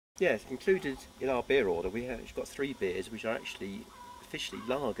Yes, included in our beer order, we've got 3 beers which are actually officially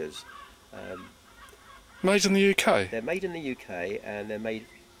lagers. Um, Made in the UK? they're made in the UK and they're made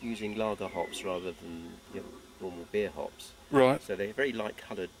using lager hops rather than normal beer hops. Right. So they're very light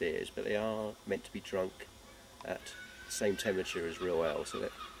coloured beers, but they are meant to be drunk at the same temperature as real ale, so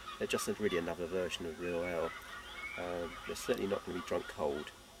they're just really another version of real ale. They're certainly not going to be drunk cold,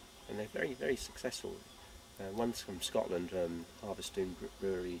 and they're very, very successful. One's from Scotland, Harvestone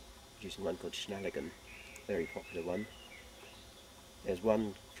Brewery, producing one called Schnalligan, very popular one. There's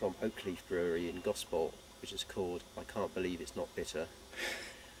one from Oakleaf Brewery in Gosport, which is called I Can't Believe It's Not Bitter.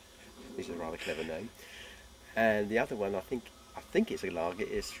 Which is a rather clever name. And the other one, I think it's a lager,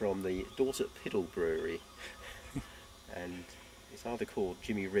 is from the Dorset Piddle Brewery. And it's either called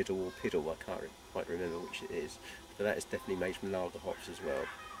Jimmy Riddle or Piddle, I can't quite remember which it is. But that is definitely made from lager hops as well.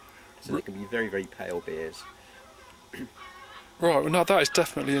 So they can be very, very pale beers. Right, well, no, that is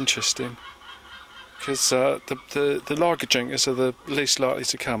definitely interesting. Because the lager drinkers are the least likely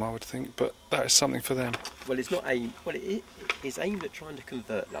to come, I would think, but that is something for them. Well, it's not aimed. Well, it is aimed at trying to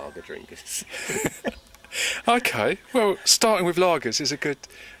convert lager drinkers. Okay, well, starting with lagers is a good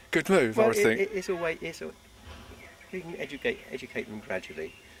move, Well, I would think. It's a way. We can educate them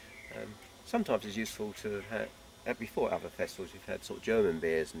gradually. Sometimes it's useful to have. Before other festivals, we've had sort of German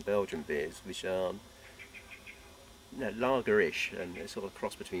beers and Belgian beers, which are lager-ish, and they're sort of a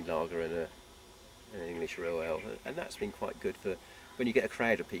cross between lager and an English real ale, and that's been quite good for when you get a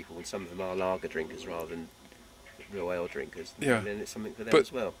crowd of people, and some of them are lager drinkers rather than real ale drinkers. Yeah. And then it's something for them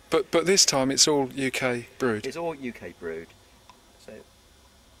as well. But this time it's all UK brewed. It's all UK brewed, so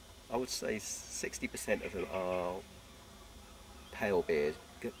I would say 60% of them are pale beers,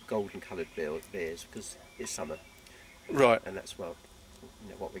 golden coloured beers, because it's summer. Right. And that's what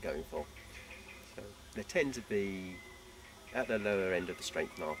we're going for. So they tend to be at the lower end of the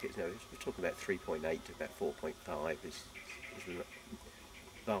strength market. We're talking about 3.8 to about 4.5 is the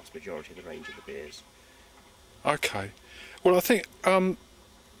vast majority of the range of the beers. Okay. Well, I think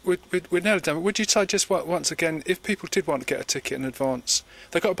we're nearly done. Would you say just once again, if people did want to get a ticket in advance,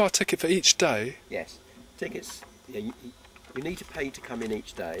 they've got to buy a ticket for each day? Yes. Tickets, you need to pay to come in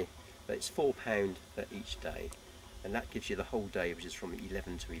each day, but it's £4 for each day. And that gives you the whole day, which is from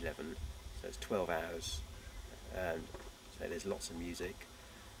 11 to 11. So it's 12 hours. And so there's lots of music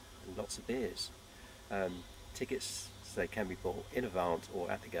and lots of beers. Tickets, they can be bought in advance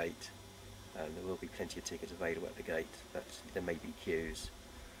or at the gate. And there will be plenty of tickets available at the gate, but there may be queues.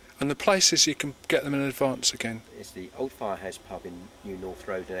 And the places you can get them in advance again? It's the Old Firehouse pub in New North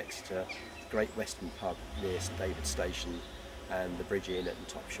Road in Exeter, the Great Western pub near St David's Station, and the Bridge Inn at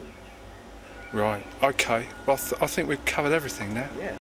Topsham. Right, okay. Well, I think we've covered everything now. Yeah.